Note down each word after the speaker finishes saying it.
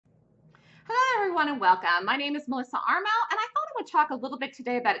everyone and welcome. My name is Melissa Armo, and I thought I would talk a little bit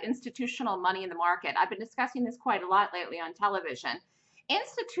today about institutional money in the market. I've been discussing this quite a lot lately on television.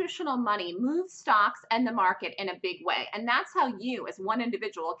 Institutional money moves stocks and the market in a big way, and that's how you as one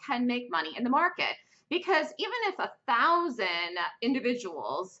individual can make money in the market. Because even if 1,000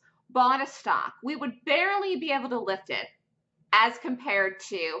 individuals bought a stock, we would barely be able to lift it as compared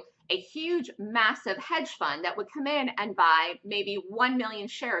to a huge, massive hedge fund that would come in and buy maybe 1 million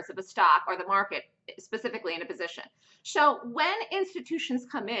shares of a stock or the market specifically in a position. So when institutions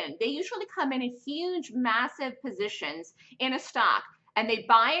come in, they usually come in huge, massive positions in a stock and they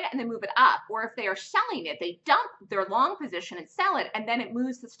buy it and they move it up. Or if they are selling it, they dump their long position and sell it, and then it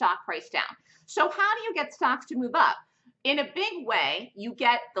moves the stock price down. So how do you get stocks to move up? In a big way, you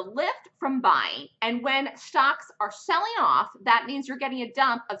get the lift from buying, and when stocks are selling off, that means you're getting a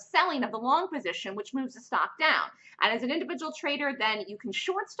dump of selling of the long position, which moves the stock down. And as an individual trader, then you can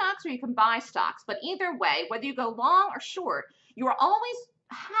short stocks or you can buy stocks. But either way, whether you go long or short, you are always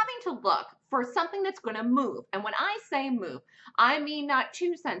having to look for something that's going to move. And when I say move, I mean not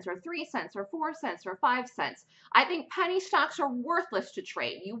 2 cents or 3 cents or 4 cents or 5 cents. I think penny stocks are worthless to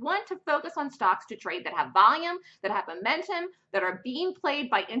trade. You want to focus on stocks to trade that have volume, that have momentum, that are being played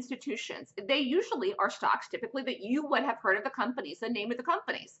by institutions. They usually are stocks typically that you would have heard of the companies, the name of the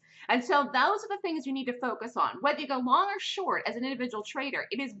companies. And so those are the things you need to focus on. Whether you go long or short as an individual trader,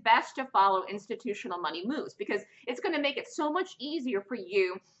 it is best to follow institutional money moves because it's going to make it so much easier for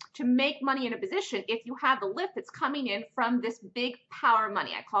you to make money in a position if you have the lift that's coming in from this big power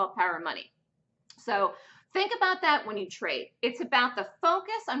money. I call it power money. So think about that when you trade. It's about the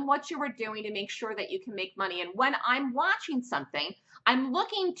focus on what you are doing to make sure that you can make money. And when I'm watching something, I'm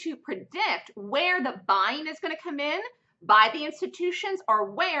looking to predict where the buying is going to come in by the institutions,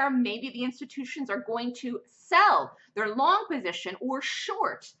 or where maybe the institutions are going to sell their long position or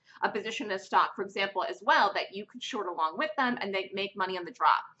short a position in a stock, for example, as well, that you could short along with them and they make money on the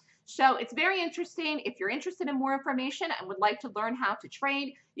drop. So it's very interesting. If you're interested in more information and would like to learn how to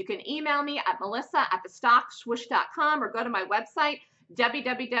trade, you can email me at melissa@thestockswoosh.com or go to my website,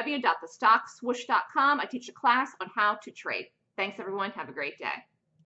 www.thestockswoosh.com. I teach a class on how to trade. Thanks, everyone. Have a great day.